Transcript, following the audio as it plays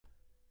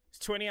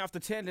20 after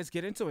 10. Let's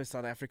get into it,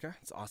 South Africa.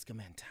 It's Oscar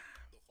Man time.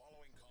 The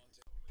following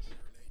content is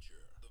pure nature.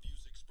 The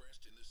views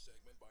expressed in this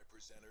segment by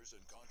presenters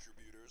and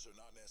contributors are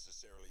not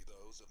necessarily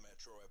those of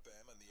Metro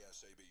FM and the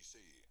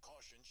SABC.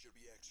 Caution should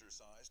be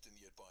exercised in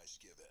the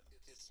advice given.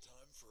 It's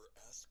time for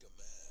Ask a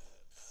Man.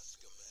 Ask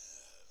a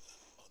Man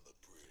on the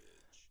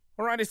bridge.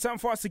 All right, it's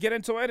time for us to get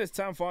into it. It's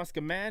time for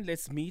Oscar Man.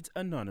 Let's meet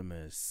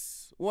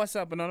Anonymous. What's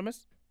up,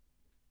 Anonymous?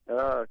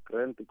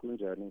 Grant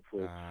Kunjani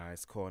for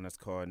It's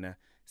corner.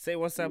 Say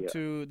what's up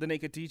to the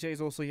Naked DJ is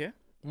also here.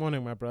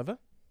 Morning, my brother.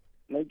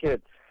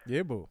 Naked.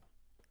 Yeah, boo.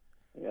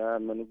 Yeah,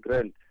 man,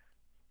 Grant.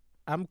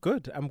 I'm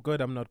good. I'm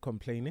not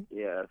complaining.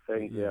 Yeah,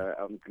 thank you.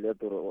 I'm glad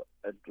to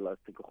at last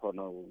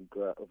corner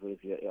over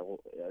here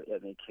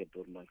naked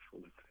on my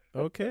phone.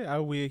 Okay,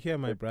 we're here,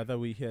 my brother.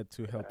 We're here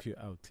to help you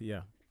out.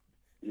 Yeah.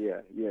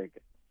 Yeah.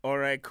 All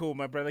right, cool,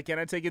 my brother. Can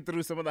I take you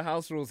through some of the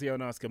house rules here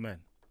on Oscar Man?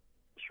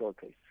 Sure,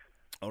 case.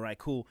 All right,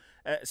 cool.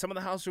 Some of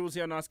the house rules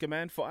here on Oscar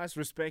Man. For us,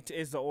 respect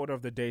is the order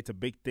of the day. It's a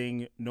big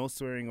thing. No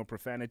swearing or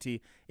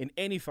profanity in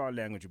any foul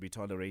language will be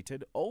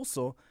tolerated.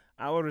 Also,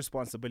 our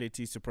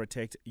responsibility is to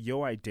protect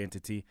your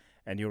identity,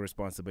 and your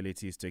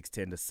responsibility is to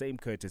extend the same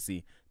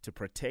courtesy to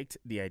protect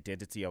the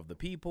identity of the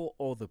people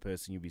or the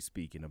person you'll be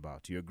speaking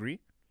about. Do you agree?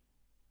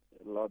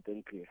 Loud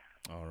and clear.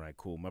 All right,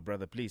 cool. My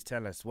brother, please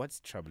tell us what's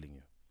troubling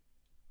you.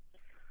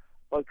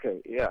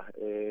 Okay, yeah.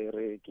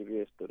 Give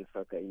you a story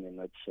in a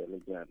nutshell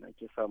again. I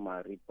just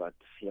married, but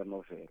she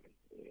novel.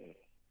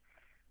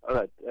 All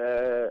right.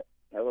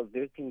 I was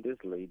dating this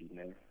lady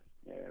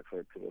for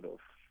a period of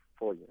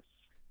 4 years.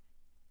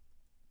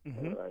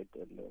 Mm-hmm. All right,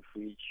 and of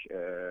which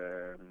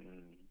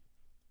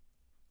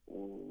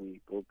we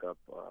broke up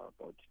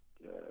about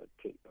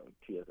 2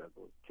 years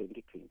ago,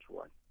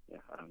 2021,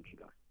 around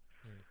July.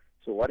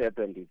 So what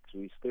happened is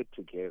we stayed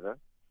together.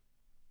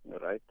 All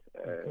right,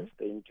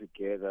 staying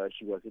together.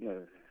 She was in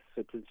a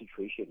certain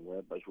situation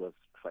whereby she was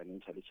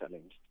financially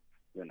challenged.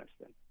 You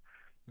understand?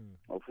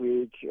 Of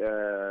which,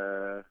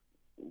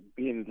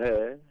 being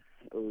there,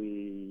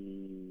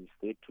 we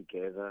stayed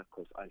together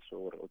because I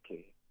saw,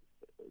 okay,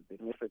 the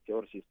effect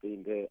of she's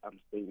staying there, I'm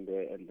staying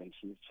there, and then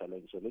she's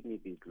challenged. So let me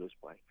be close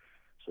by,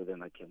 so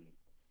then I can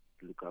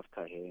look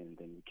after her, and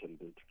then we can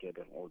build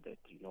together and all that.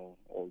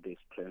 All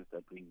these plans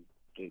that we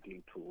get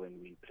into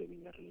when we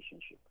planning a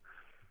relationship.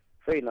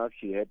 Fair enough,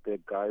 she had a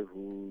guy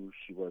who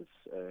she was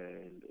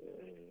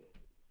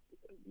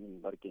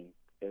working,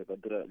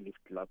 lift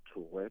club to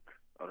work,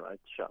 all right,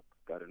 sharp,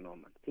 got a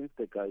normal. Since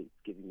the guy is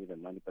giving me the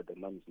money, but the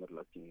money is not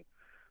lasting you.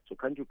 So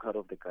can't you cut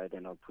off the guy,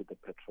 then I'll put the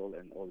petrol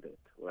and all that,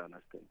 I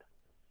understand.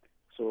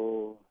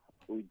 So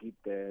we did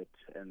that,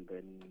 and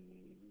then,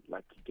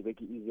 to make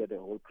it easier, the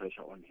whole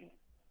pressure on her.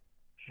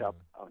 Sharp,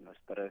 on a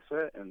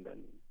stressor, and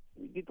then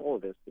we did all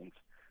those things.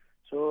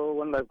 So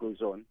when life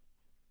goes on,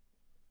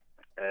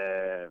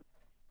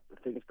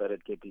 things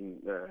started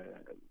getting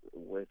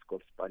worse,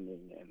 got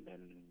spanning, and then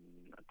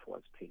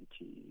towards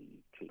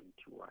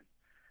 2021.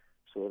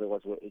 So there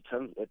was a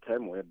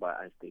time whereby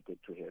I stated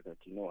to her that,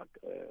 you know what,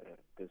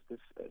 there's this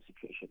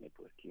situation at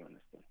work, you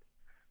understand?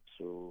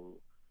 So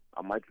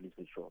I might lose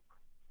the job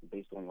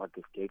based on what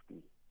they've gave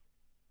me,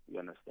 you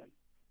understand?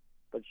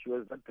 But she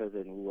was that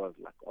person who was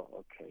like, oh,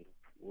 okay,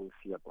 we'll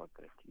see about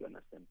that, you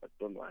understand? But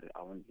don't worry,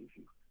 I won't leave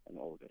you and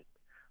all that.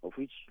 Of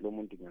which,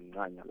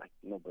 like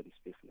nobody's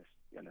business,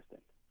 you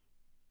understand?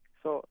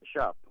 So,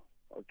 sharp,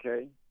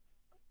 okay?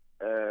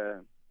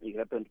 It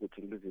happened with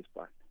English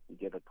Span, you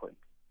get the point.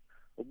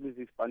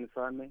 English Span,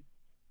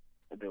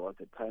 there was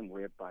a time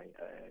whereby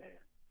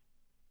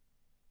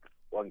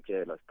one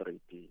jail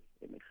straight in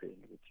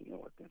which you know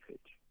what I'm saying.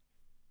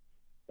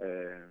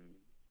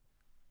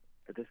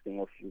 This thing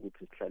of you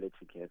which is clearly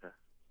together,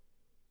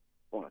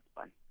 not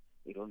fun.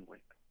 It don't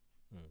work.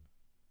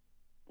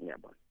 Yeah,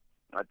 but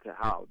not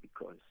how,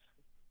 because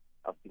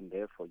I've been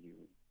there for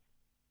you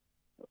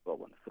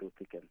through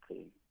thick and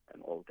thin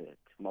and all that.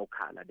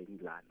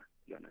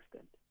 You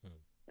understand?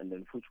 And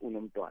then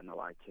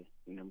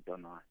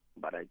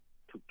but I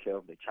took care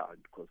of the child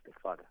because the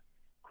father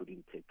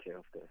couldn't take care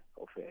of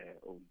her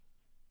own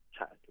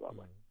child.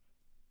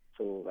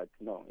 So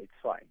no, it's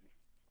fine.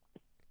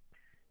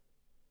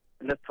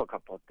 Let's talk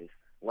about this.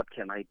 What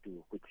can I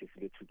do which is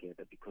live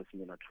together? Because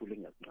we are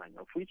truly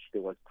of which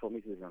there was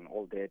promises and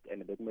all that,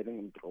 and they made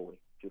him throw away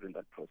during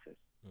that process.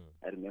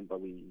 I remember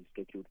we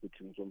scheduled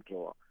between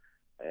Zomklo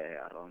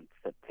around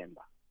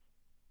September,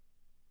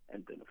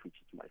 and then of which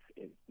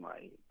is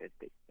my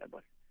birthday.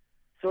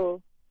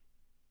 So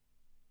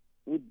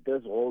with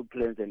those whole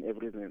plans and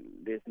everything,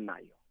 there's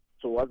Nayo.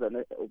 So what's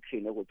an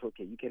option? I go,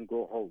 okay, you can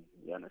go home.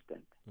 You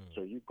understand?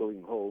 So you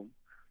going home,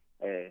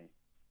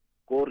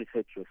 go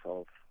research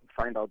yourself,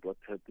 find out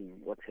what's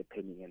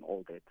happening and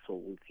all that. So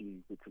we'll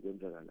see what's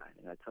going on.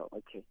 And I thought,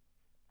 okay,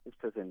 this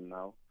person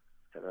now,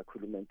 in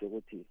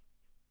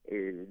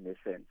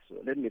a sense, so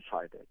let me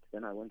try that.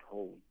 Then I went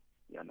home.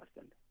 You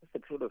understand? It's a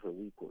period of a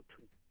week or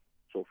two.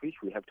 So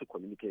which we have to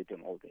communicate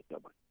and all that.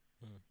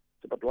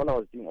 So, but while I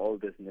was doing all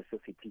this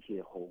necessity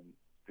here home,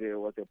 there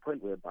was a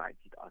point whereby I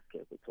did ask her,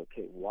 it's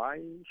okay,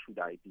 why should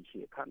I be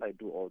here? Can't I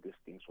do all these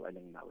things while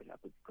I'm now?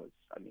 Because,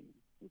 I mean,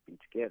 we've been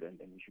together and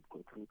then we should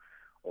go through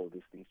all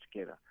these things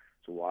together.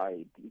 So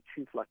why? It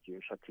feels like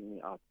you're shutting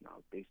me out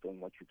now based on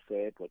what you've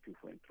said, what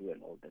you've went through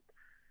and all that.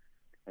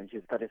 And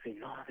she started saying,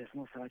 no, there's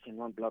no such and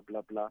one, blah,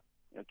 blah, blah.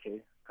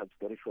 Okay, cut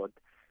story short,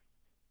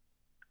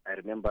 I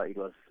remember it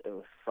was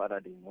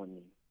Saturday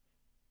morning,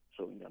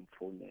 so I'm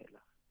phone her.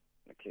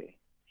 Okay,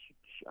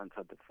 she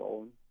answered the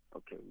phone.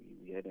 Okay,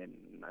 we had a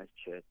nice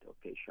chat.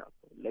 Okay, sharp.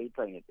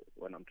 Later,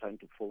 when I'm trying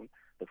to phone,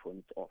 the phone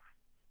is off.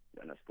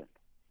 You understand?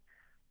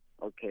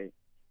 Okay,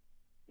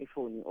 if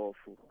phone is off,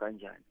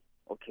 kanjani?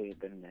 Okay,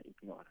 then I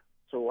ignore.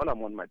 So while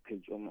I'm on my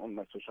page, on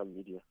my social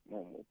media,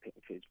 on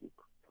Facebook,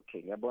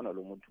 okay, ngiyabona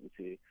lo muntu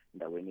ukuthi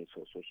ndaweni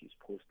so she's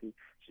posting,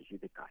 she's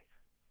with the guys.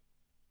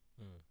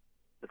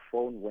 The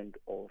phone went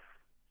off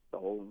the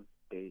whole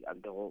day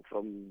and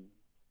from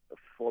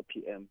 4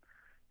 p.m.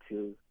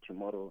 till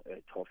tomorrow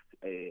 12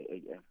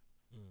 a.m.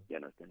 You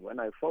understand? When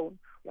I phone,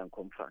 I'm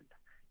confront,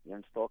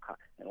 I'm stalk her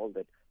and all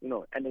that,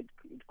 and it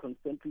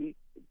constantly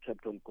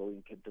kept on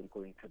going.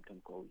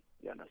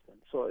 You understand?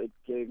 So it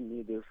gave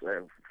me this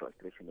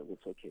frustration of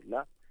it's okay,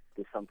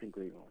 there's something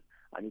going on.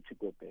 I need to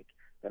go back.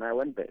 Then I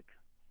went back.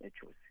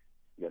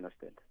 You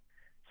understand?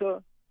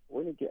 So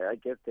when I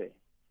get there,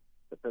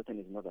 the person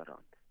is not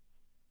around.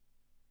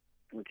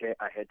 Okay,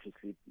 I had to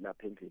sleep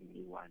apparently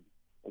in one.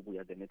 We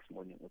are the next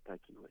morning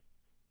utakiwe.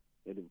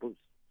 You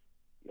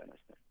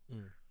understand?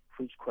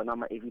 Which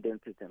konama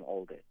evidences and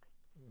all that.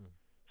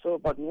 So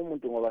but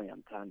umuntu ngoba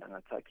ngiyamthanda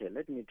ngathi okay,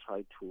 let me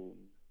try to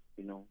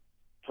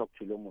talk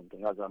to lo muntu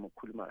ngazama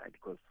ukukhuluma naye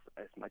because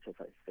as much as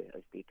I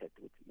stated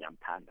with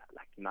ngiyamthanda,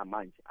 like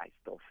namanje I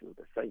still feel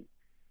the same.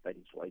 That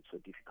is why it's so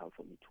difficult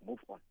for me to move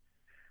on.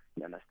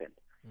 You understand?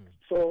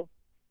 So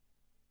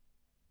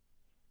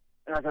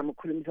as I'm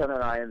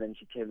and then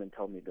she came and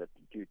told me that,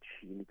 dude,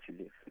 you need to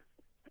leave.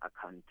 I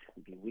can't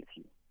be with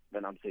you.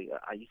 Then I'm saying,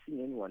 are you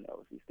seeing anyone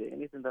else? Is there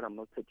anything that I'm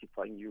not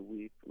satisfying you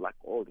with? Like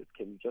all this,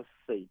 can you just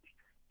say it?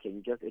 Can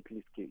you just at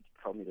least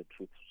tell me the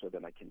truth so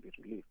that I can be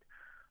relieved?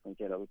 And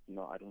I would,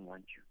 no, I don't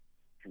want you.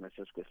 You must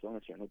just go. As long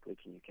as you're not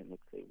working, you cannot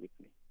stay with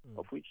me.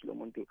 Of which,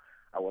 Lomonto,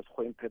 I was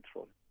going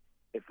petrol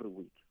every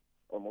week,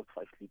 almost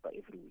 5 sleeper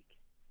every week.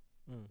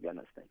 You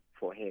understand?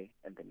 For her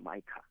and then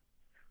my car.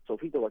 So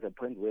if there was a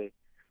point where,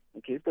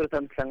 okay, it's still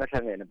some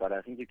but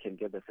I think you can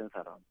get the sense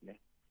around.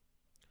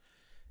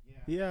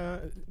 Yeah,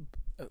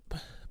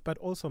 but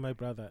also, my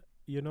brother,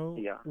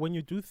 when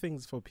you do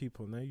things for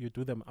people, you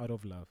do them out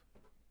of love.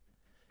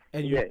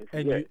 And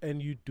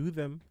you do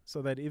them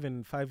so that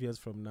even 5 years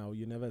from now,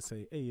 you never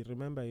say, hey,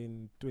 remember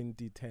in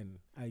 2010,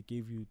 I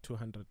gave you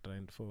 200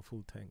 rand for a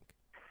full tank.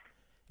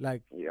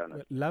 Like,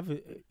 love,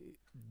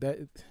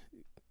 that,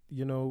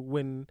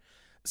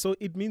 so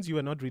it means you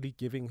are not really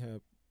giving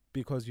her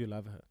because you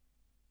love her.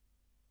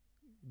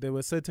 There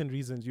were certain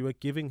reasons you were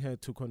giving her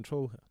to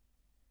control her.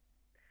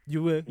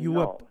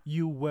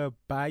 You were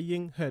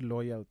buying her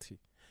loyalty.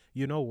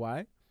 You know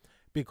why?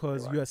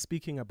 Because you are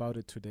speaking about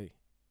it today.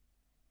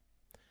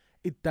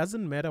 It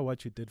doesn't matter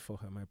what you did for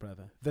her, my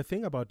brother. The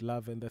thing about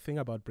love and the thing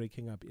about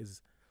breaking up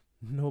is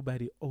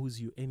nobody owes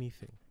you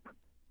anything.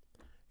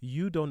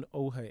 You don't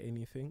owe her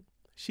anything.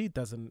 She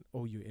doesn't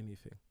owe you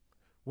anything.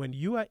 When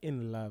you are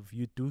in love,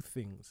 you do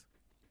things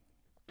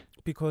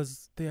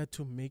because they are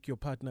to make your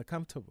partner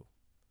comfortable.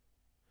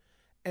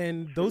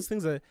 And those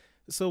things are...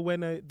 So when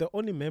the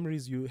only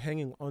memories you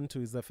hanging on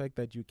to is the fact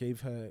that you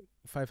gave her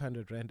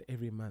 500 rand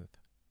every month,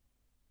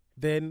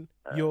 then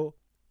your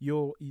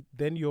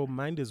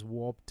mind is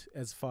warped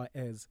as far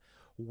as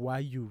why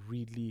you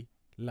really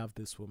love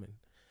this woman.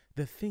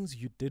 The things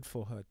you did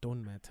for her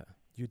don't matter.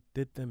 You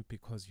did them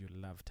because you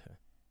loved her.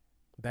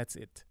 That's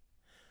it.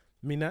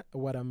 Mina,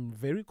 what I'm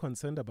very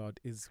concerned about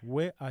is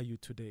where are you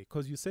today?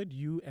 Because you said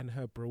you and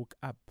her broke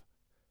up.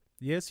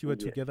 Yes, you were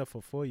together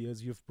for 4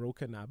 years. You've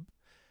broken up.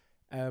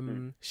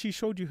 She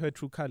showed you her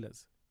true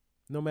colors.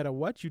 No matter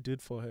what you did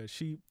for her,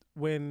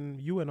 when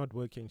you were not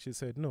working, she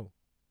said, no,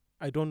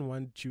 I don't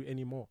want you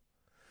anymore.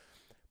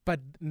 But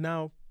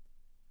now,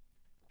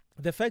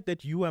 the fact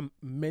that you are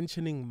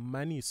mentioning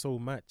money so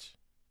much,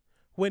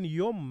 when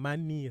your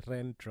money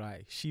ran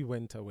dry, she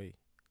went away.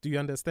 Do you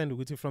understand,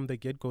 Uguti? From the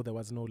get-go, there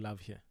was no love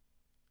here.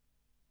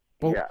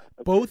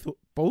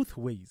 Both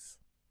ways.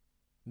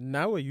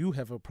 Now you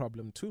have a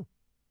problem too.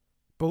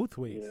 Both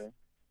ways. Yeah.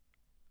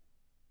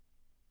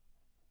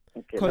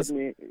 Okay, let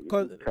me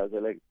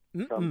like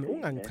something.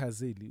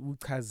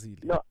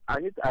 No, I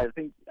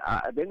think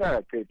I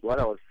agree. What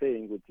I was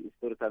saying with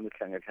historical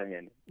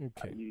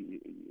okay.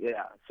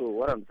 So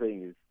what I'm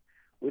saying is,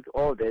 with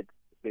all that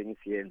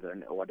beneficence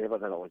and whatever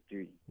that I was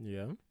doing,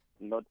 then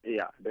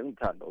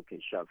okay,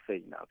 sure, fair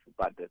enough.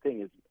 But the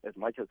thing is, as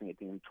much as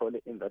anything, I'm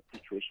totally in that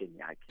situation,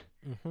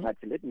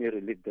 let me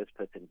relieve this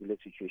person in the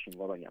situation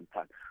while I'm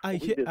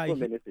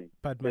many things.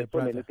 But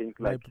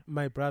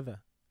my brother.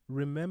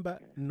 Remember,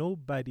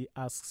 nobody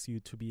asks you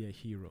to be a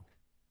hero.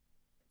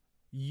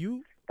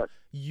 You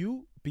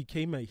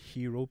became a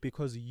hero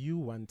because you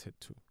wanted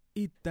to.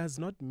 it does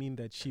not mean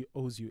that she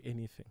owes you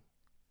anything,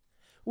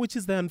 which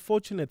is the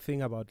unfortunate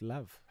thing about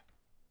love.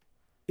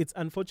 It's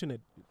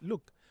unfortunate.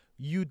 Look,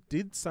 you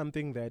did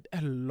something that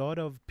a lot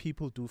of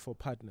people do for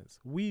partners.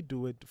 We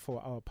do it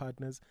for our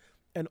partners.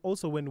 And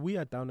also when we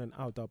are down and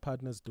out, our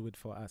partners do it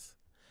for us.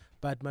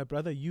 But my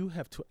brother, you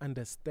have to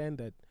understand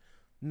that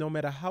no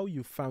matter how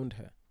you found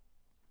her,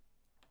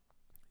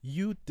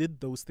 you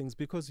did those things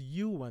because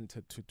you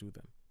wanted to do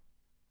them.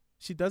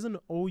 She doesn't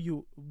owe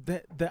you.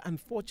 The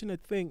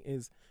unfortunate thing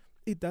is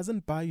it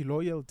doesn't buy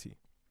loyalty.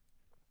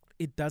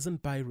 It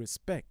doesn't buy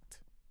respect.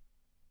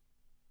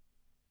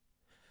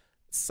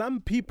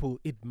 Some people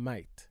it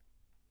might.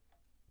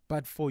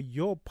 But for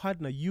your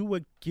partner, you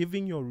were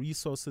giving your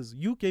resources.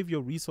 You gave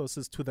your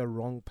resources to the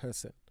wrong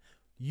person.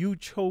 You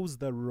chose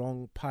the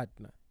wrong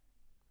partner.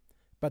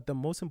 But the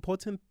most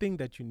important thing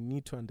that you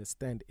need to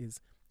understand is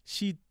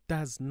she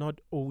does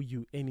not owe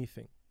you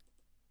anything.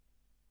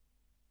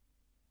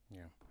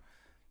 Yeah.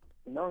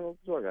 No,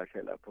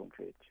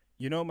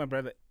 You know, my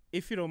brother,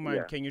 if you don't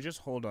mind, can you just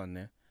hold on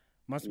there?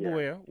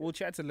 Masbuya, we'll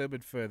chat a little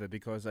bit further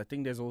because I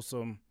think there's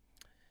also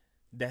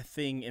that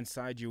thing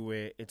inside you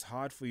where it's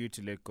hard for you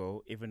to let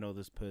go even though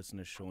this person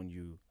has shown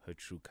you her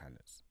true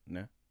colors.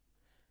 No?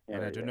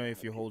 And I don't know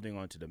if you're holding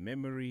on to the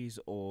memories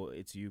or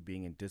it's you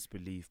being in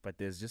disbelief, but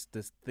there's just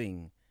this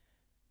thing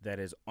that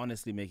is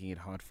honestly making it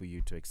hard for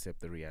you to accept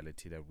the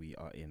reality that we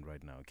are in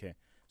right now, okay?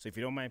 So if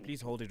you don't mind,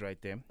 please hold it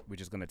right there. We're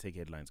just going to take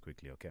headlines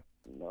quickly, okay?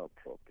 No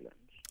problem.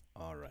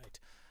 All right.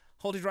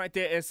 Hold it right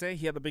there, SA.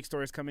 Here are the big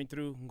stories coming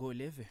through. Go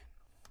live it.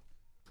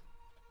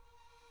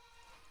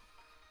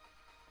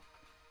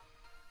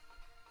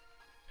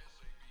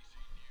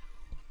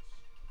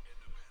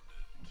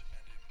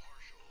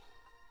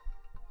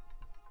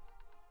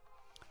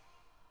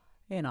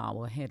 In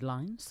our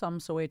headline, some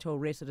Soweto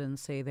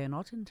residents say they're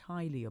not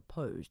entirely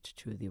opposed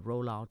to the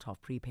rollout of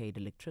prepaid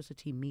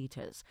electricity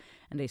meters,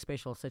 and a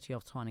special City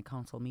of Tshwane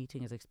Council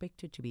meeting is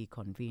expected to be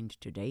convened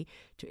today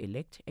to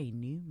elect a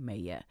new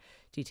mayor.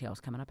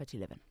 Details coming up at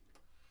 11.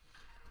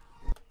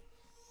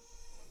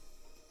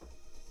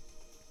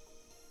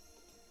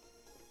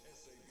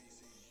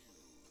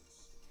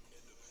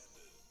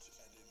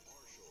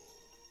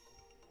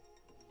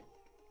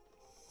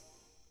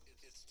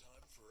 It's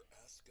time for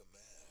Ask a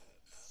Man.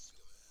 Ask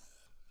a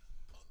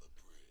Man on the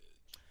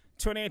bridge.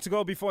 28 to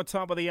go before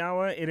top of the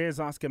hour. It is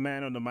Ask a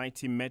Man on the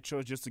Mighty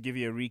Metro. Just to give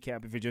you a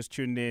recap, if you just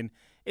tuned in,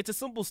 it's a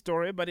simple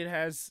story, but it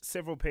has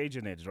several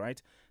pages in it,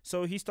 right?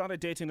 So he started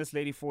dating this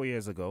lady 4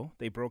 years ago.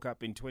 They broke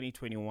up in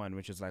 2021,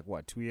 which is like,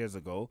 2 years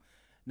ago.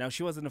 Now,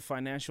 she was in a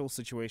financial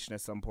situation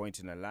at some point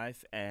in her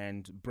life,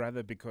 and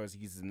brother, because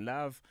he's in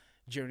love,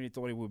 Jeremy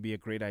thought it would be a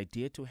great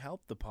idea to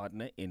help the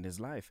partner in his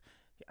life.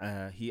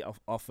 He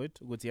offered,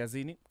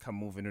 Yazini, come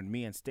move in with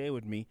me and stay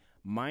with me.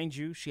 Mind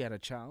you, she had a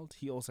child.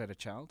 He also had a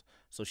child.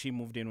 So she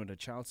moved in with a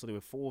child. So there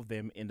were 4 of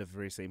them in the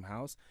very same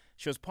house.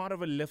 She was part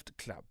of a lift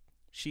club.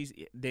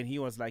 Then he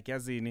was like,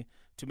 Yazini,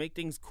 to make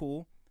things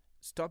cool,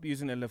 stop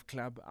using a lift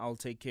club. I'll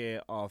take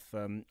care of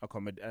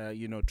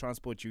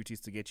transport duties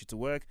to get you to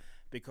work,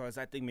 because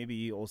I think maybe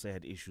he also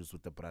had issues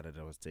with the brother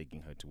that was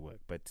taking her to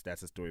work. But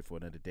that's a story for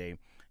another day.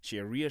 She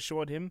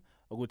reassured him,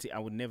 Oguti, I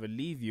would never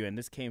leave you. And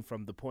this came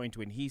from the point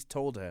when he's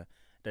told her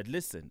that,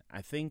 listen,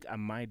 I think I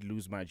might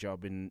lose my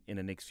job in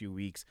the next few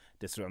weeks.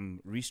 There's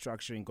some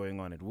restructuring going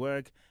on at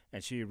work.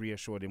 And she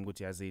reassured him,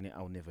 Guti Azini,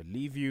 I'll never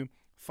leave you.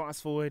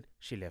 Fast forward,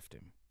 she left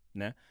him.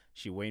 Nah?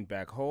 She went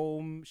back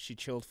home. She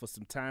chilled for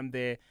some time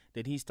there.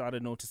 Then he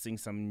started noticing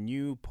some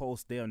new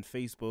posts there on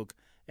Facebook.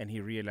 And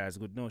he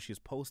realized, good, no, she's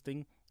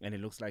posting. And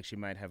it looks like she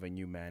might have a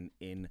new man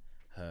in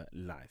her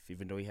life.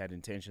 Even though he had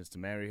intentions to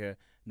marry her,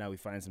 now he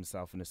finds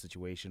himself in a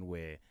situation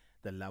where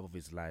the love of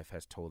his life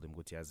has told him,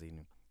 Guti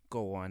Azini,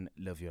 go on,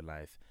 live your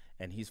life.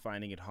 And he's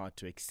finding it hard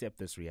to accept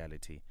this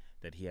reality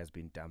that he has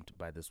been dumped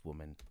by this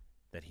woman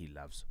that he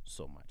loves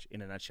so much.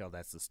 In a nutshell,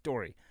 that's the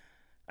story.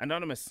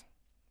 Anonymous.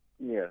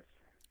 Yes.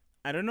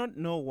 I do not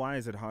know why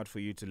is it hard for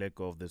you to let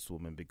go of this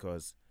woman,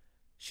 because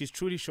she's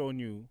truly shown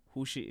you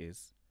who she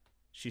is.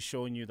 She's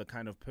shown you the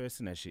kind of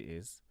person that she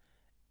is.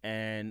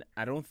 And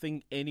I don't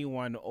think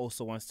anyone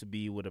also wants to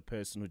be with a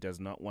person who does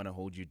not want to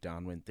hold you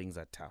down when things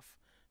are tough.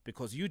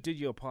 Because you did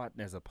your part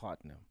as a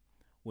partner.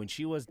 When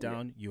she was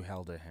down, you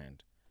held her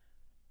hand.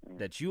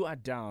 That you are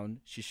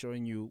down, she's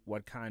showing you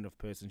what kind of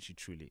person she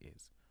truly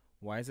is.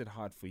 Why is it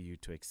hard for you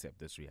to accept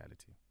this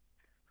reality?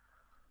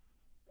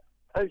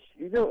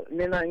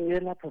 Mina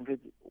ngiyelapha nje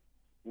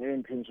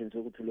nge-intentions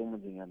ukuthi lo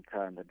muntu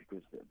ngiyamthanda,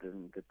 because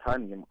the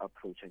time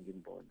ngim-approach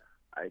ngimbona,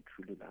 I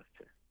truly loved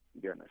her.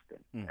 You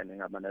understand? And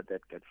ngabana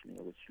that gut feeling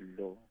ukuthi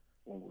lo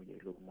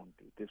unguye lo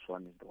muntu. This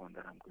one is the one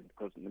that I'm going,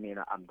 because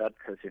I'm that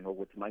person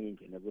ukuthi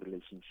mangingena ku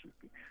relationship,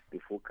 the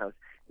focus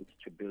is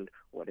to build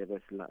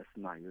whatever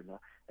scenario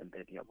and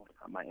then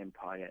my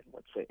empire and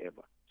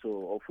whatsoever.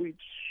 So of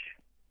which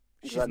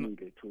she's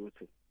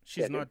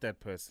not that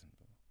person.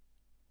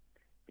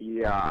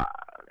 Yeah,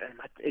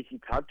 it's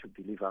hard to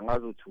believe.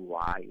 Angazi to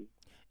why.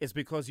 It's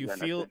because you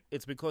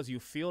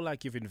feel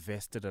like you've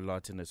invested a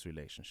lot in this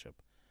relationship.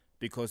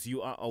 because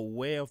you are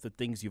aware of the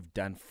things you've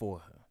done for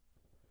her.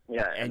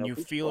 Yeah, And you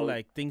which feel all-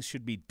 like things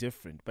should be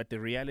different. But the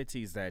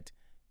reality is that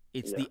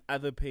it's the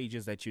other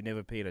pages that you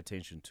never paid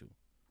attention to.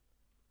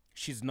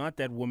 She's not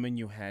that woman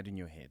you had in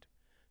your head.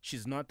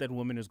 She's not that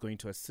woman who's going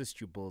to assist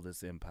you build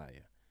this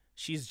empire.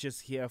 She's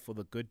just here for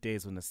the good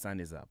days when the sun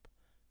is up.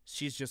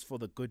 She's just for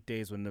the good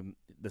days when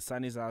the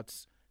sun is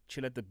out,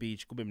 chill at the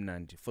beach, kube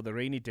mnandi. For the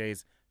rainy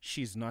days,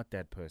 she's not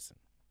that person.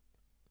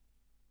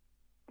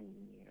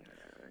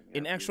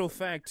 In actual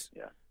fact,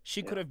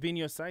 she could have been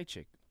your side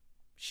chick.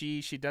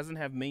 She doesn't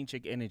have main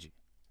chick energy.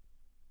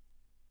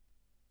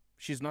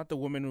 She's not the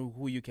woman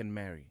who you can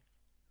marry.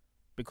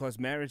 Because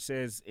marriage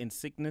says in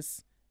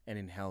sickness and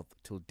in health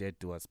till death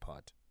do us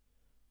part.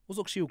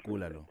 Uzokushiya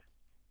ugula lo.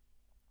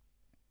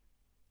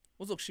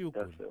 Uzokushiya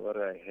That's ugula. what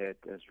I heard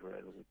as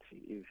well.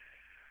 If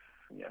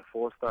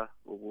Foster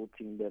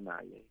ukuthi ngibe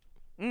naye,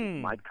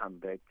 it might come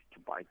back to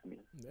bite me.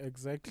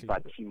 Exactly.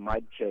 But she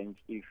might change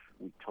if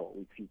we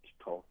sit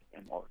talk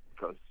and all.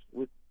 Because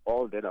with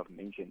all that I've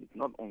mentioned, it's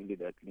not only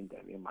that Linda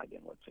Lemag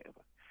and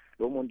whatsoever.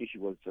 Lomonde, she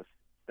was just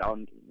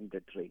down in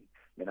the train.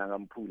 Mina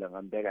ngampula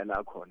ngambeka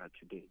la khona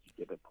today. You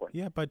get the point?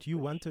 Yeah, but you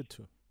wanted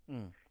to.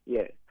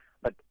 Yeah.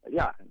 But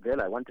yeah,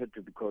 well, I wanted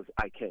to because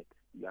I cared.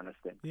 You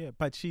understand? Yeah,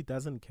 but she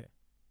doesn't care.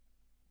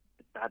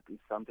 That is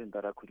something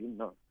that I couldn't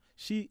know.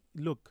 You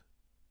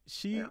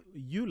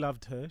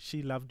loved her,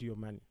 she loved your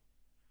money.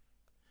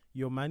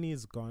 Your money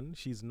is gone,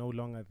 she's no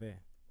longer there.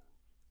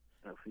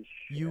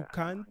 You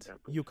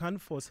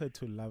can't force her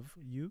to love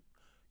you.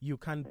 You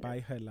can't buy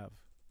her love.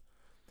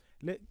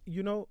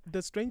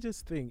 The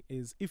strangest thing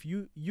is if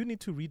you need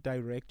to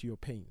redirect your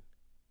pain.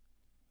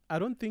 I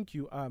don't think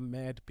you are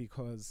mad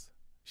because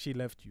she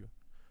left you.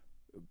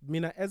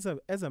 Mina, as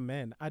a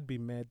man, I'd be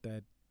mad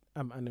that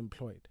I'm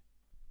unemployed.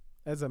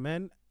 As a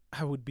man,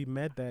 I would be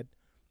mad that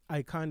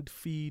I can't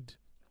feed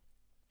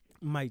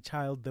my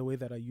child the way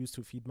that I used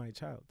to feed my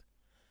child.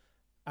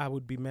 I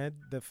would be mad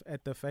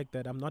at the fact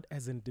that I'm not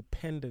as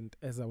independent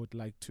as I would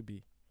like to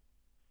be.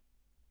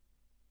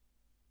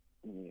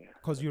 Yeah.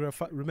 Because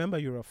remember,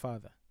 you're a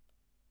father.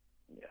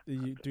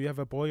 Yeah. Do you have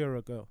a boy or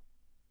a girl?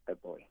 A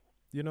boy.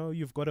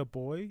 You've got a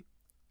boy,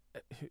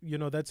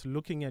 that's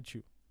looking at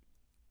you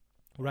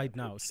right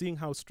now, seeing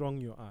how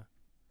strong you are.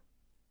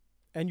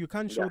 And you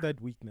can't show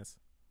that weakness.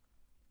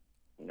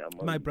 No,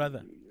 my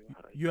brother,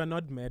 you are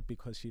not mad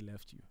because she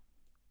left you.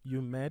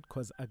 You're mad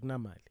because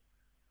Agnamali.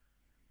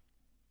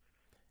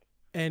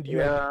 And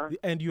you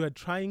are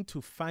trying to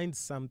find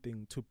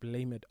something to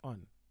blame it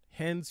on.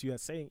 Hence, you are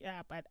saying,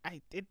 yeah, but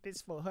I did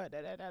this for her.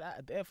 Da, da, da, da.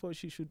 Therefore,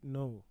 she should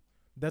know.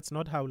 That's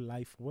not how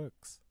life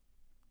works.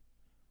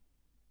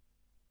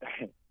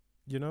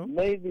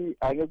 Maybe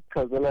I get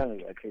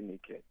Kazalan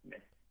okay.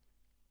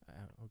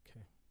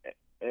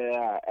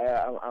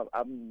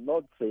 I'm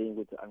not saying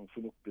that I'm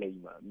going to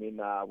blame her. I mean,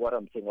 what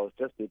I'm saying, I was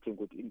just dating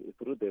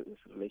through this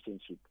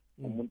relationship.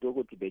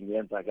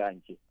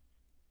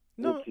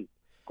 No.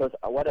 Because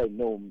what I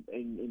know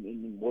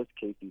in most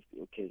cases,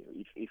 okay,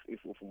 if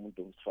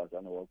umuntu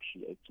usifazana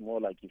wakushiya, it's more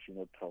like if you're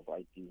not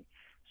providing.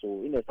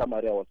 So in a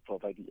summary, I was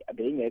providing.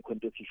 Being a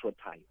contest short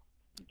time.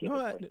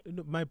 No,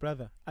 my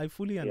brother, I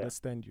fully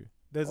understand you.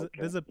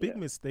 There's a big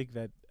mistake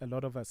that a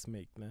lot of us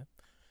make, nah?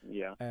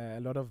 Yeah. A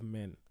lot of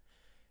men.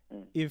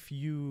 If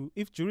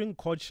during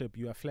courtship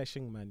you are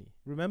flashing money,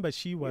 remember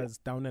she was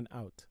down and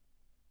out.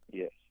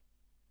 Yes.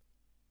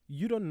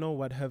 You don't know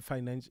what her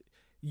financial.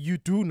 You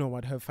do know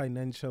what her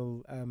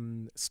financial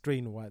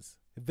strain was.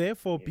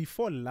 Therefore,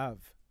 before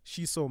love,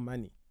 she saw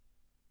money.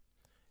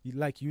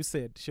 Like you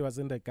said, she was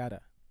in the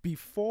gutter.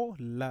 Before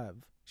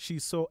love, she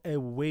saw a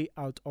way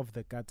out of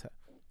the gutter,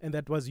 and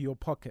that was your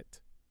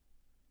pocket.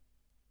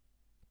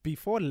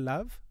 Before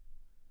love,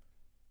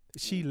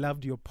 she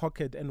loved your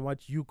pocket and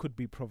what you could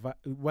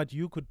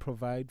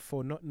provide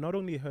for not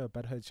only her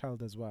but her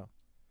child as well.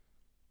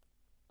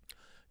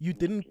 You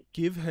didn't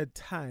give her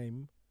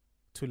time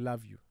to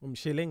love you.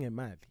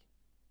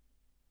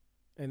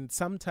 And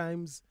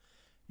sometimes,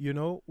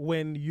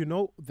 when you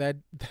know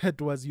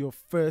that was your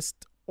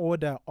first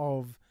order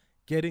of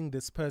getting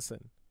this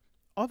person,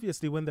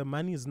 obviously when the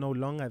money is no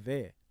longer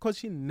there, because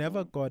she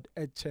never got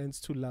a chance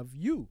to love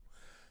you.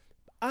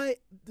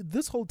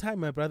 This whole time,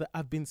 my brother,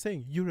 I've been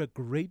saying you're a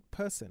great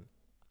person,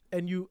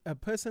 and you a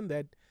person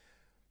that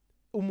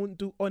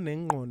umuntu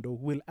onengqondo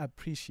will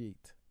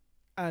appreciate.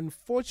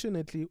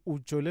 Unfortunately,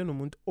 ujole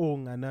nomuntu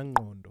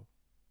onganangqondo.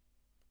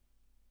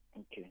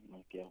 Okay.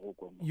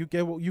 You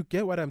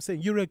get what I'm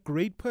saying? You're a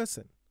great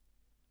person.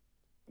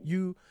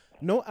 A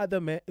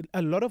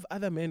lot of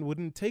other men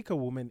wouldn't take a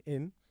woman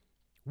in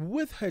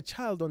with her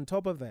child on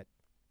top of that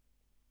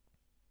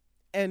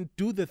and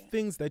do the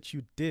things that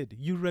you did.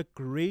 You're a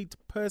great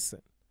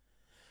person.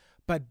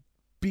 But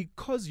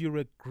because you're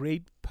a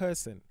great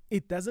person,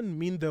 it doesn't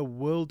mean the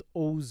world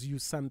owes you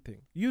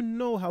something. You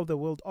know how the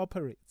world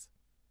operates.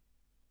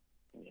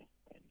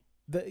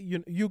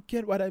 You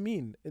get what I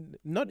mean?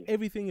 Not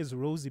everything is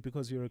rosy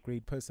because you're a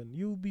great person.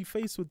 You'll be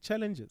faced with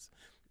challenges.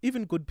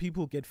 Even good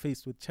people get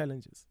faced with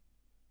challenges.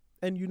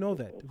 And you know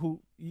that.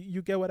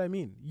 You get what I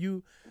mean?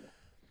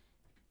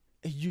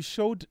 you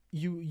showed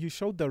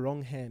the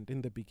wrong hand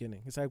in the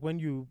beginning. It's like when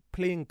you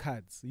playing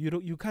cards,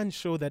 you can't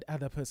show that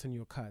other person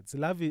your cards.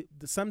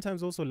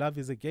 Sometimes also love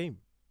is a game.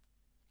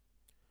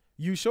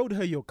 You showed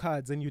her your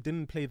cards and you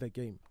didn't play the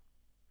game.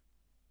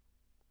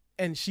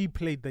 And she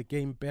played the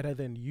game better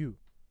than you.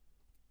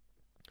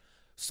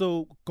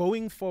 So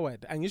going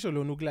forward, angisho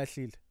lo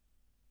nukulahlile.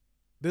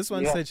 This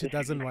one said she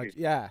doesn't watch.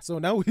 Yeah, so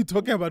now we're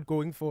talking about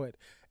going forward.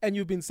 And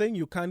you've been saying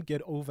you can't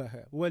get over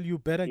her. Well, you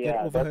better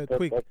get over her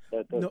quick.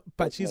 No,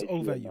 but she's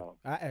over you.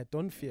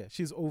 Don't fear.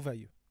 She's over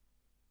you.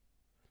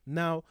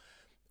 Now,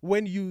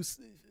 when you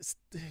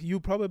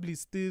probably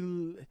still...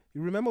 You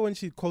remember when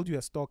she called you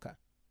a stalker?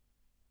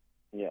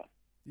 Yeah.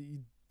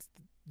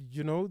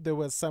 You know, there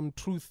was some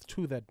truth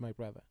to that, my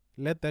brother.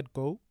 Let that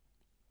go.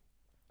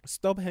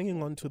 Stop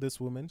hanging on to this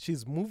woman.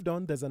 She's moved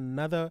on. There's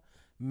another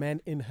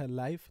man in her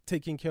life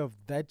taking care of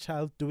that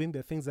child, doing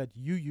the things that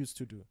you used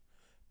to do,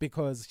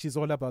 because she's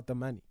all about the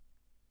money.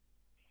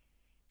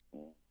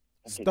 Okay,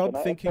 stop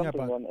thinking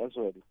about one as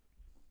well?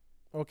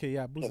 Okay,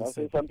 yeah, can I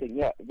say something?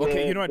 Yeah.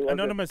 Okay, you know what,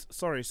 Anonymous,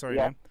 sorry, yeah.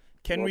 man.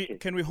 Can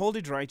we hold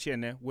it right here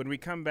now? When we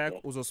come back,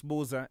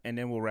 uzosbuza, and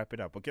then we'll wrap it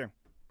up, okay?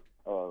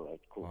 All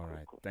right, cool. All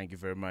right, cool. Thank you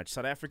very much.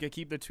 South Africa,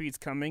 keep the tweets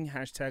coming.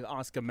 Hashtag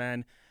Ask a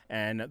Man.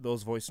 And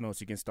those voice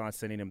notes, you can start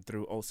sending them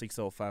through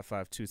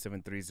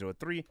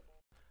 06055273003.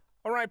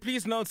 All right,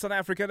 please note, South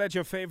Africa, that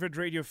your favorite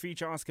radio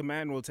feature, Ask a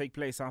Man, will take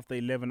place after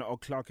 11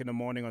 o'clock in the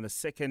morning on the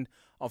 2nd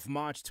of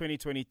March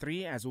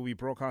 2023, as we'll be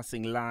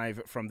broadcasting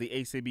live from the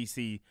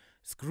SABC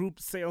Group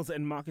Sales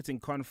and Marketing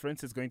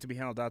Conference. It's going to be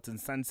held out in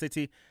Sun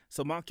City.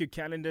 So mark your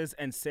calendars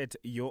and set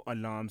your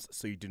alarms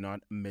so you do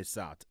not miss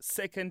out.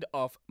 2nd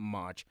of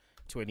March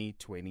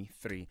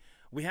 2023.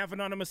 We have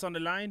Anonymous on the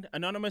line.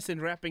 Anonymous,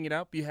 in wrapping it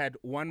up, you had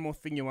one more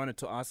thing you wanted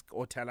to ask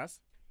or tell us?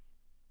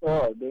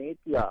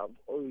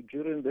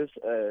 During this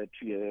 2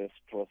 years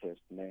process,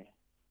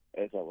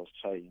 as I was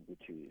trying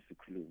to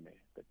seclude,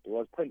 but there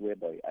was a point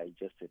whereby I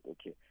just said,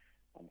 okay,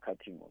 I'm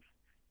cutting off.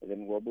 And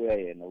then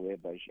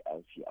whereby she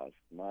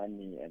asked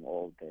money and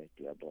all that,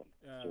 so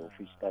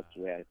which that's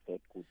where I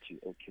thought,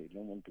 okay,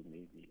 no one to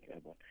maybe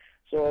happen.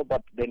 So,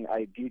 but then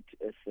I did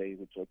say,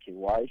 okay,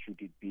 why should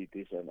it be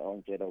this? And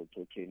I said,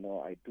 okay,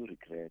 no, I do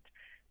regret.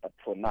 But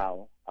for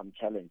now, I'm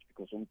challenged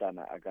because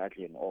umntana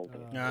agadli and all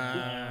that.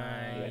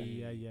 Yeah.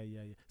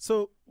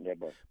 So,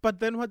 but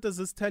then what does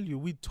this tell you?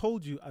 We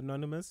told you,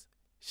 Anonymous,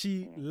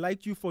 she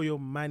liked you for your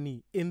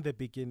money in the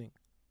beginning.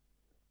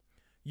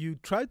 You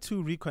tried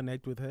to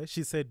reconnect with her.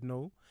 She said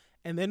no.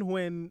 And then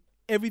when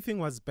everything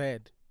was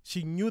bad,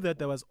 she knew that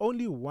there was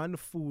only one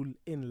fool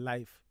in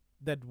life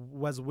that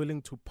was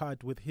willing to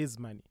part with his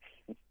money.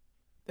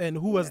 And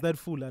who was that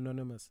fool,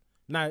 Anonymous?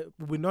 Now,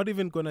 we're not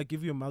even going to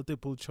give you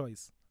multiple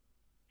choice.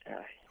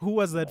 Who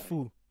was that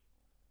fool?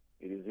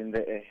 It is in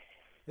the air.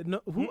 No,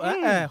 who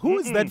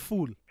is that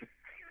fool?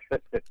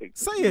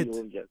 Say it.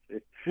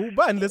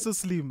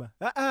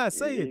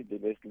 Say it.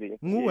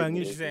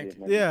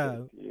 Yeah.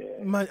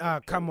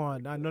 Come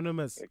on,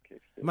 Anonymous. Okay.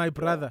 My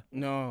brother.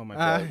 No, my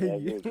brother.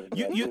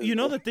 You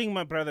know the thing,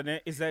 my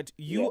brother, is that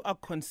you are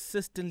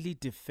consistently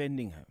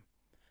defending her,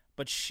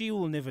 but she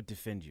will never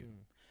defend you.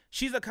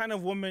 She's the kind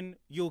of woman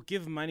you'll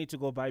give money to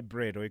go buy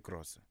bread or a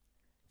cross,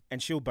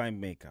 and she'll buy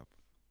makeup.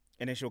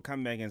 And then she'll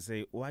come back and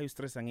say, why are you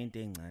stressing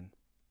anything, man?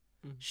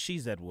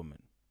 She's that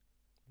woman.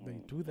 They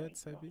do that,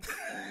 Sabi?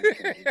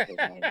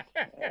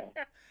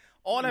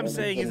 All I'm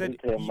saying is that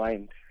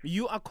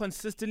you are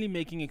consistently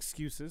making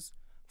excuses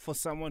for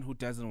someone who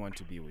doesn't want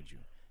to be with you.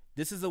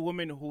 This is a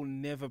woman who will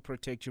never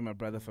protect you, my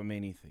brother, from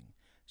anything.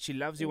 She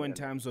loves you when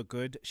times were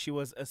good. She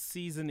was a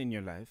season in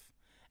your life.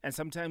 And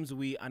sometimes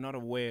we are not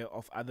aware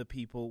of other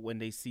people when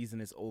their season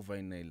is over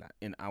in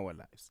our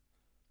lives.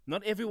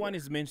 Not everyone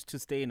is meant to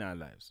stay in our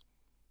lives.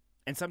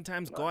 And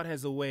sometimes God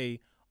has a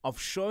way of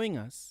showing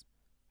us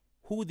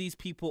who these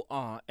people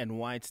are and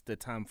why it's the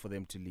time for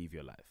them to leave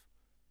your life.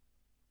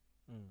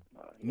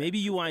 Maybe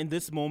you are in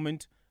this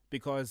moment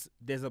because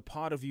there's a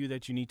part of you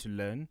that you need to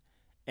learn,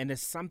 and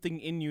there's something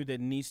in you that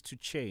needs to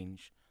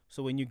change.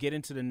 So when you get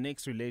into the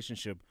next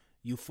relationship,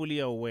 you're fully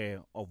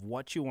aware of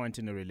what you want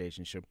in a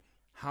relationship,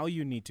 how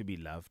you need to be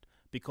loved,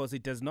 because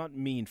it does not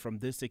mean from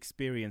this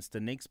experience the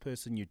next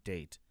person you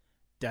date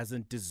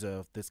doesn't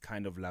deserve this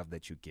kind of love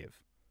that you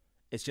give.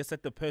 It's just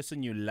that the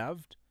person you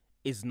loved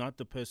is not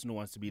the person who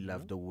wants to be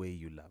loved the way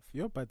you love.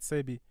 Yo, but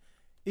Sebi,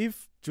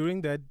 if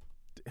during that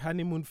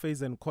honeymoon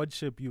phase and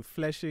courtship you're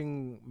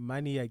flashing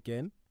money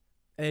again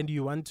and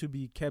you want to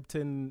be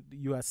captain,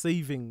 you are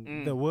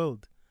saving the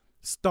world,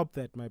 stop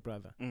that, my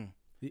brother.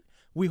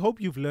 We hope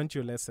you've learned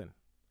your lesson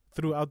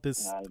throughout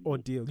this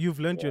ordeal. You've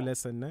learned your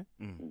lesson, eh?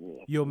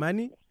 Your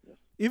money,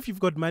 if you've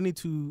got money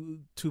to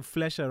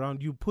flash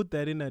around, you put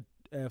that in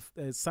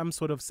some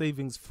sort of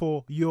savings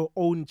for your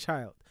own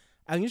child.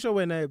 And you sure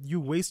when you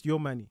waste your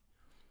money,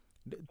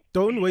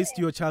 don't waste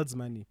your child's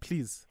money,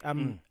 please.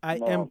 I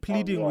am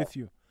pleading with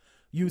you.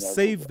 You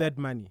save that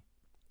money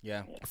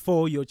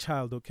for your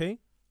child, okay?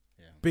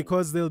 Yeah.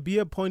 Because there'll be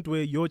a point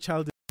where your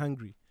child is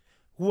hungry.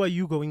 Who are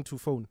you going to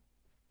phone?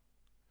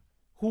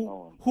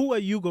 Who are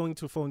you going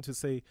to phone to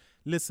say,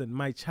 listen,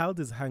 my child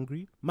is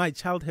hungry, my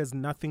child has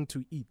nothing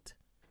to eat?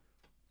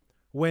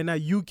 When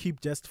you keep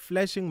just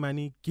flashing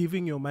money,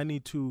 giving your money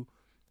to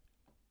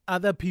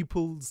other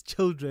people's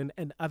children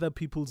and other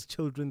people's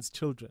children's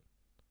children.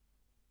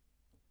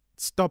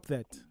 Stop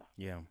that.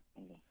 Yeah.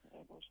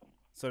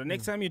 So the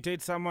next time you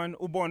date someone,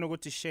 ubona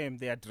ukuthi shame,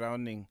 they are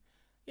drowning.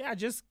 Yeah,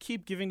 just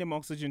keep giving them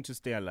oxygen to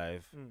stay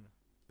alive.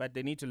 But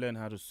they need to learn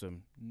how to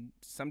swim.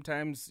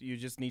 Sometimes you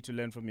just need to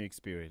learn from your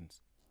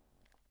experience.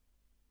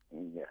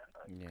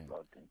 Yeah.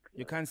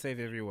 You can't save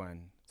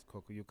everyone,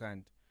 Coco. You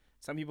can't.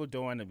 Some people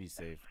don't want to be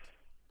saved.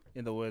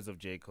 In the words of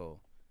J.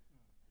 Cole.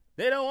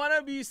 They don't want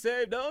to be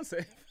saved. Don't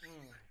save.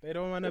 They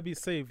don't want to be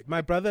saved.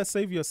 My brother,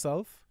 save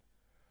yourself.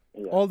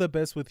 Yeah. All the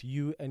best with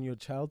you and your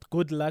child.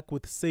 Good luck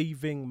with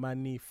saving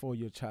money for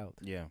your child.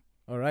 Yeah.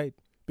 All right?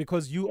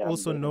 Because you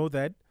also know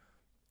that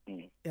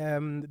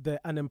Mm.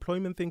 the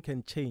unemployment thing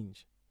can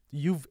change.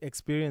 You've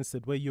experienced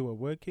it where you were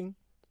working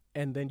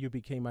and then you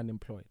became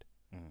unemployed.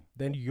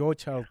 Then your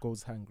child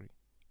goes hungry.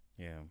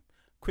 Yeah.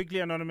 Quickly,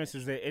 Anonymous,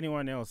 is there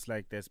anyone else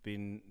like that's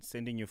been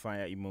sending you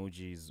fire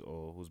emojis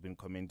or who's been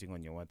commenting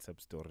on your WhatsApp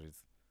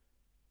stories?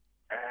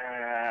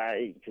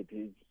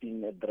 It's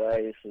been a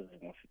dry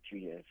season of 2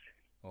 years.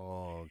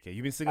 Oh, okay.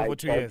 You've been single for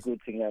 2 years?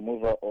 Good thing I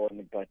move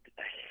on, but...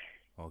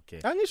 Okay.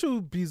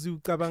 Angisho busy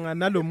ucabanga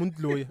nalo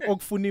muntu loyo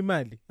okufuna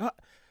imali.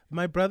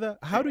 My brother,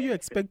 how do you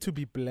expect to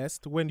be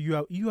blessed when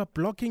you are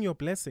blocking your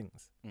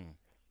blessings?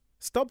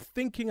 Stop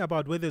thinking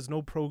about where there's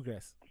no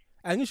progress.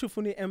 Angisho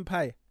ufuna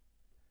empire.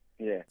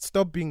 Yeah.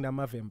 Stop being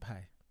nama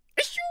vampire.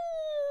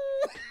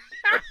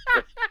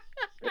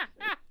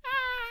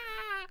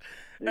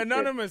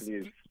 Anonymous,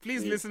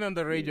 please listen on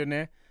the radio,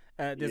 ne?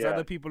 There's Yeah.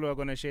 other people who are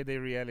going to share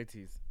their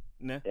realities.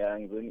 Ne? Yeah,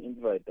 I'm going to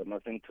invite them. I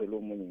think to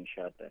Lumun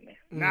Shata.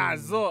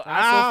 Nazo,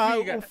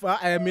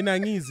 Mina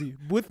ngizi.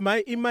 With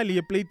my imali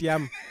ye plate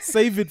yam,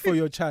 save it for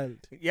your child.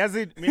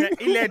 Yazid, mina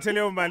ilete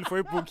leo man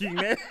for booking,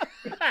 ne?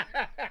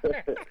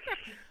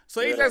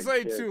 So it's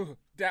like so too.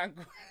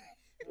 Danko.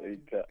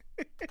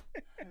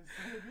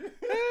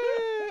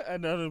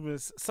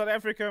 Anonymous. South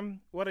Africa,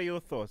 what are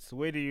your thoughts?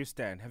 Where do you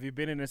stand? Have you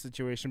been in a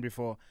situation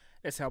before?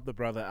 Let's help the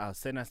brother out.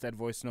 Send us that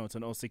voice note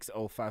on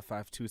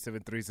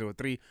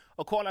 06055273003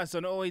 or call us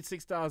on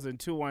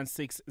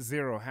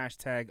 0860002160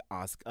 hashtag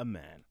Ask a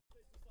Man.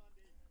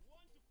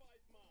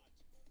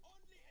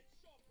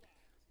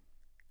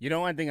 You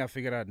know one thing I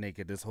figured out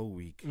naked this whole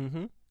week?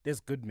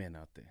 There's good men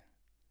out there.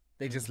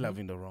 They're just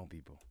loving the wrong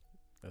people.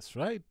 That's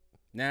right.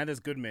 Nah, there's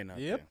good men out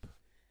there.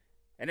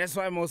 And that's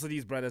why most of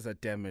these brothers are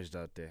damaged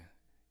out there,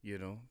 you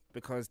know,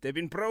 because they've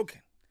been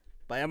broken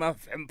by a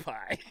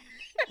vampire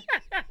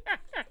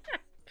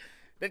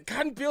that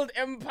can't build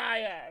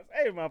empires.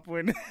 Hey, my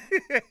point.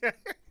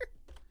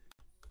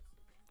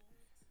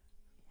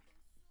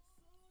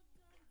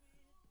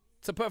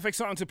 It's a perfect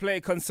song to play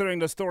considering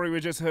the story we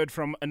just heard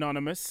from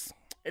Anonymous.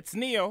 It's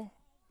Neo,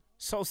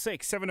 So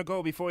Sick, 7 to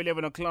go before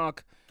 11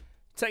 o'clock.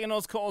 Taking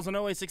those calls on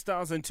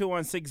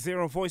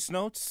 0860002160, voice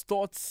notes,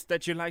 thoughts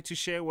that you'd like to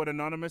share with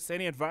Anonymous.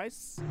 Any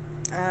advice?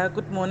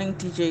 Good morning,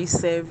 DJ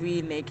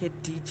Savvy,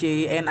 Naked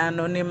DJ, and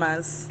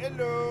Anonymous.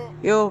 Hello.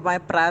 Yo, my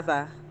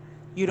brother.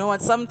 You know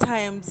what?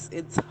 Sometimes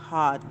it's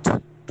hard to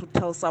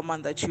tell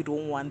someone that you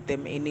don't want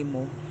them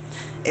anymore.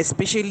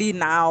 Especially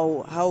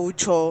now, how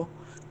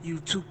you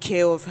took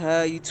care of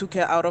her, you took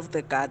her out of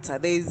the gutter.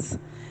 There's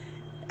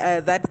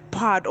that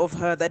part of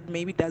her that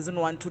maybe doesn't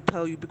want to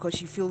tell you because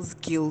she feels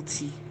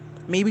guilty.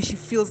 Maybe she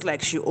feels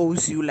like she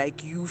owes you,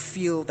 like you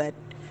feel that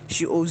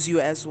she owes you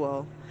as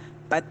well.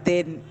 But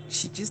then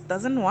she just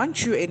doesn't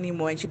want you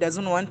anymore and she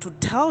doesn't want to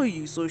tell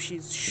you, so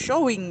she's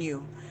showing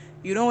you.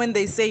 You know when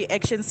they say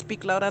actions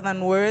speak louder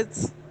than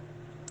words?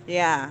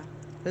 Yeah,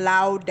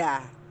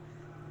 louder.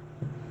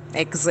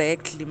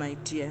 Exactly, my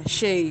dear.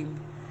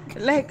 Shame.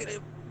 Like,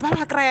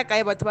 Papa kraya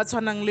kaya batho ba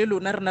tshwanang le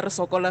lona rena re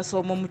sokola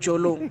so mo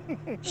mojolong.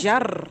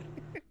 Jar.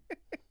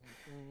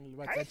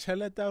 Not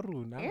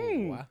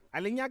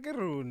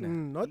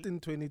in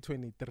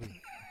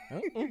 2023.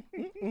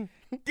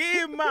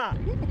 Dima.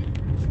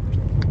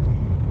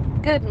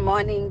 Good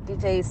morning,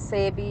 DJ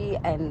Sebi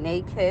and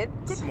Naked.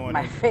 Good morning.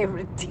 My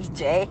favorite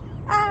DJ.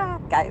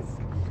 Guys.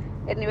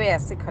 Anyway,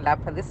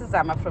 Asikolapa. This is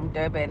Amma from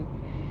Durban.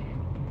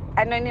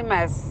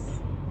 Anonymous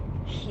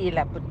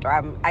healer, but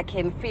I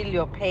can feel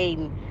your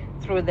pain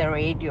through the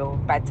radio,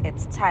 but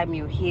it's time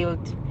you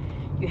healed.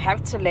 You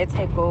have to let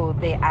her go.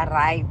 They are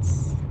right.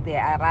 They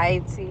are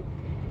right.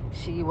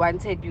 She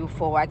wanted you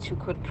for what you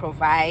could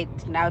provide.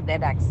 Now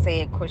that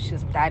Akseko,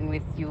 she's done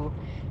with you.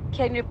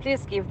 Can you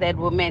please give that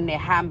woman a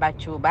hamba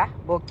chuba,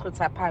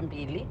 bokutsa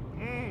pambili?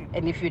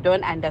 And if you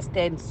don't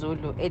understand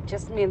Zulu, it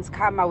just means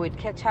Kama would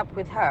catch up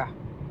with her.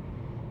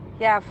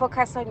 Yeah,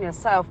 focus on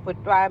yourself, but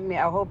I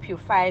hope you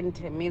find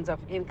a means of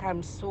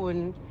income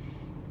soon.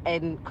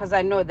 And because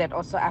I know that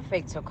also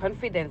affects your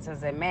confidence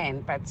as a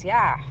man. But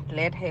yeah,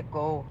 let her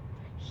go.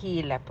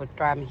 Healer,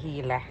 Putram,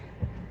 healer.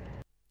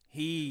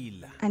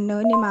 Healer.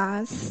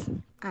 Anonymous.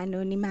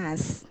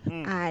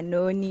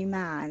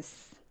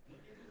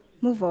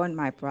 Move on,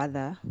 my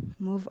brother.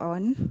 Move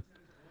on.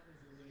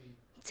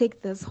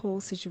 Take this whole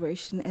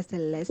situation as a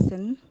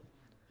lesson.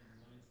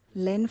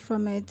 Learn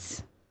from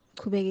it.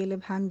 Qhubekele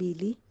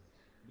phambili.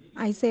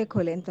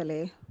 Ayisekho le nto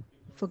le.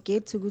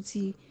 Forget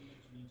ukuthi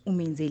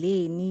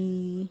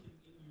umenzeleni.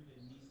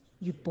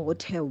 You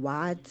bought her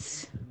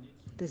what?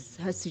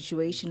 Her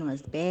situation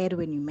was bad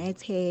when you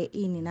met her.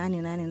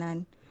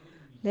 Nani.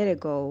 Let it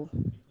go.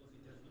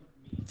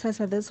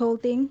 Tessa this whole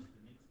thing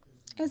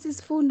as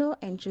isfundo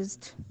and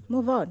just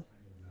move on.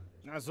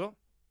 Nazo?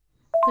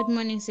 Good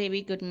morning,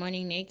 Sebi. Good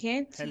morning,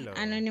 Naked. Hello.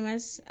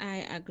 Anonymous,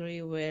 I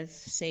agree with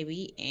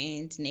Sebi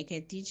and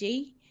Naked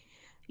DJ.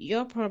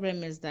 Your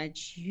problem is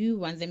that you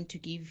want them to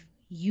give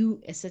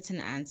you a certain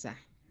answer,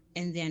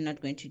 and they are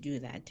not going to do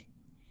that.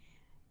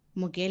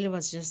 Mugele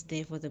was just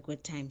there for the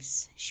good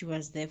times. She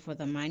was there for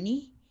the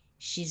money.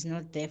 She's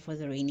not there for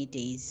the rainy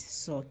days.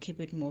 So keep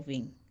it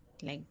moving.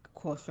 Like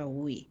Kofa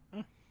Wui.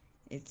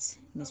 It's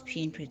Miss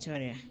P in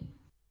Pretoria.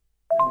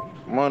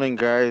 Morning,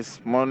 guys.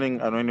 Morning,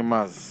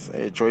 Anonymous.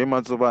 Joy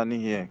Matsubani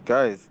here.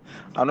 Guys,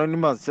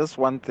 Anonymous, just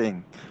one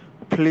thing.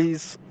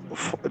 Please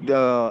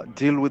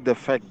deal with the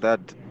fact that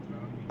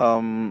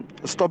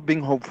stop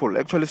being hopeful.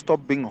 Actually,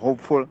 stop being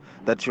hopeful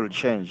that you'll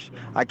change.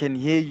 I can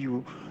hear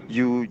you.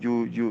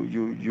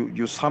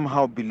 You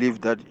somehow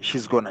believe that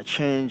she's gonna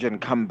change and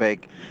come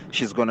back.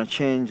 She's gonna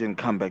change and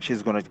come back.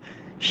 She's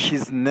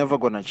never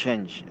gonna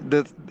change.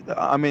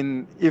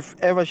 If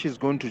ever she's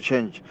going to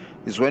change,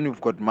 is when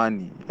you've got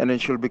money, and then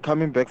she'll be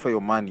coming back for your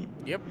money.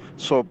 Yep.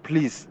 So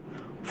please,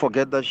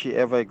 forget that she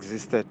ever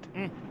existed.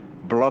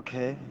 Block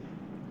her.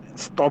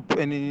 Stop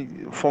any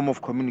form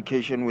of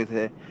communication with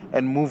her,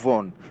 and move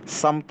on.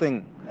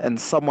 Something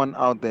and someone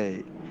out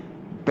there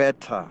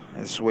better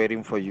is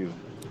waiting for you.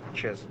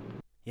 Cheers.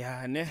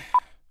 Yeah,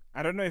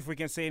 I don't know if we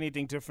can say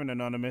anything different,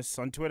 Anonymous.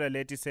 On Twitter,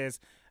 Letty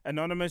says,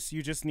 Anonymous,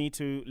 you just need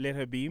to let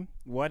her be.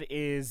 What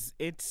is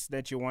it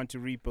that you want to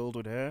rebuild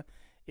with her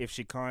if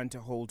she can't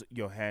hold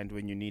your hand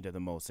when you need her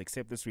the most?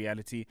 Accept this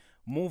reality,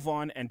 move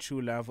on, and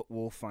true love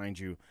will find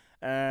you.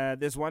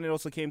 There's one that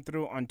also came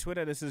through on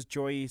Twitter. This is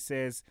Joy.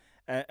 Says,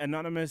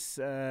 Anonymous,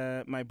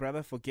 my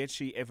brother, forget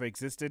she ever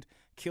existed.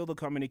 Kill the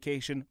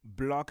communication,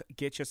 block,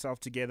 get yourself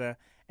together,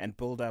 and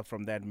build up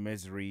from that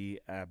misery.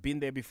 Been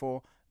there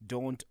before.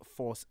 Don't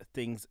force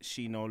things.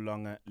 She no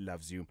longer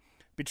loves you.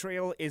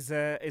 Betrayal is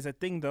a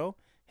thing, though.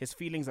 His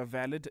feelings are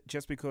valid.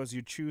 Just because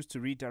you choose to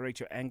redirect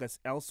your anger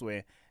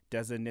elsewhere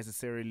doesn't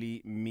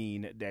necessarily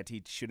mean that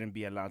he shouldn't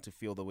be allowed to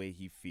feel the way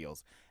he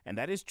feels. And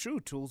that is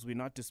true, Tools. We're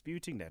not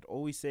disputing that.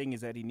 All we're saying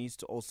is that he needs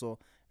to also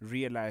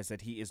realize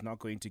that he is not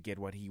going to get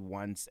what he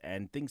wants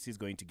and thinks he's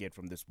going to get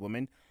from this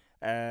woman.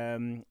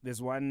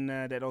 There's one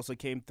that also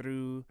came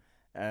through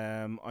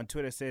on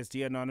Twitter. Says,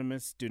 Dear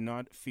Anonymous, do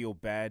not feel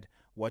bad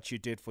what you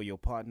did for your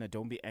partner.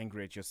 Don't be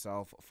angry at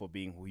yourself for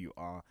being who you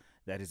are.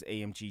 That is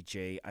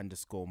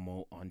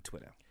AMGJ_Mo on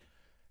Twitter.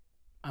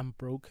 I'm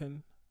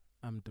broken.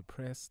 I'm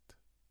depressed.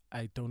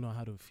 I don't know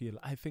how to feel.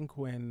 I think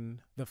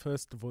when the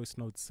first voice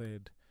note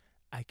said,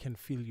 I can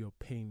feel your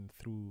pain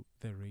through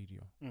the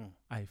radio,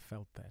 I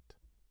felt that.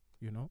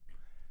 You know?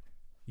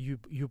 You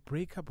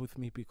break up with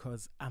me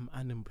because I'm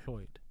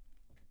unemployed.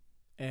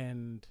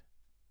 And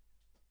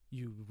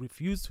you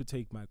refuse to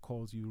take my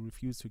calls. You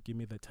refuse to give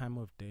me the time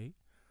of day.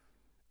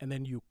 And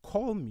then you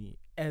call me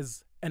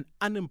as an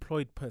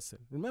unemployed person.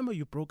 Remember,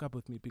 you broke up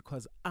with me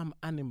because I'm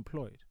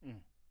unemployed.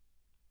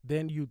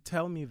 Then you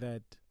tell me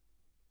that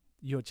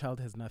your child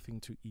has nothing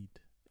to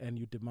eat and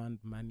you demand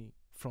money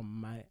from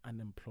my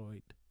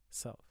unemployed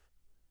self.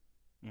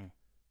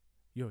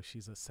 Yo,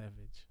 she's a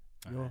savage.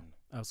 Yo,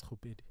 I was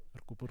hoping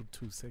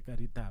because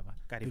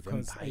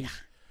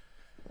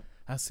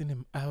I've seen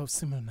him. I've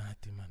seen him,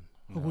 man.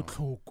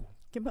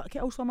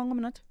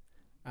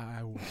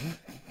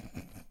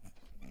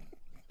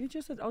 You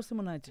just said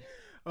Ausimonati.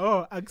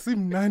 Oh,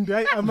 Axim Nandi.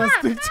 I must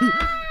stick to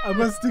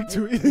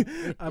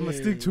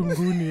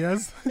Nguni,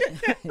 yes.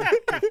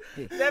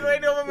 That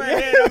went over my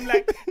head. I'm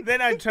like,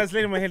 then I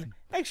translate in my head.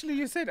 Actually,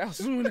 you said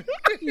Ausimonati.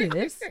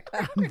 Yes,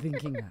 I'm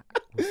thinking.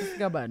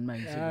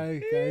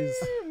 Hi, guys.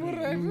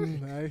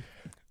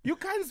 You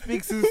can't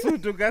speak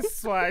Sesotho,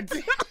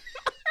 Gaswati.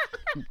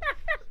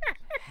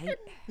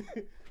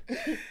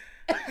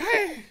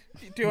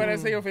 Do you want to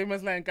say your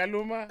famous line,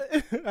 Kaluma?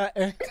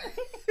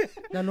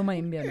 Kaluma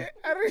Imbiano.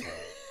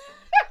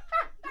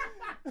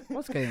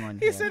 What's going on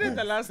He here? said it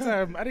the last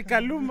time. Ari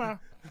Kaluma.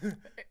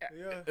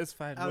 It's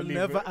fine. I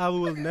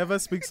will never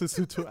speak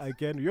Sesotho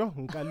again. Yo,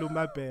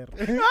 Kaluma Per.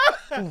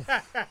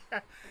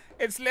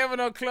 It's 11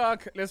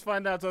 o'clock. Let's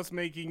find out what's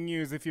making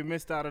news. If you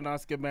missed out on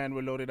Ask a Man,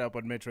 we'll load it up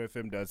on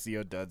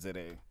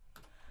metrofm.co.za.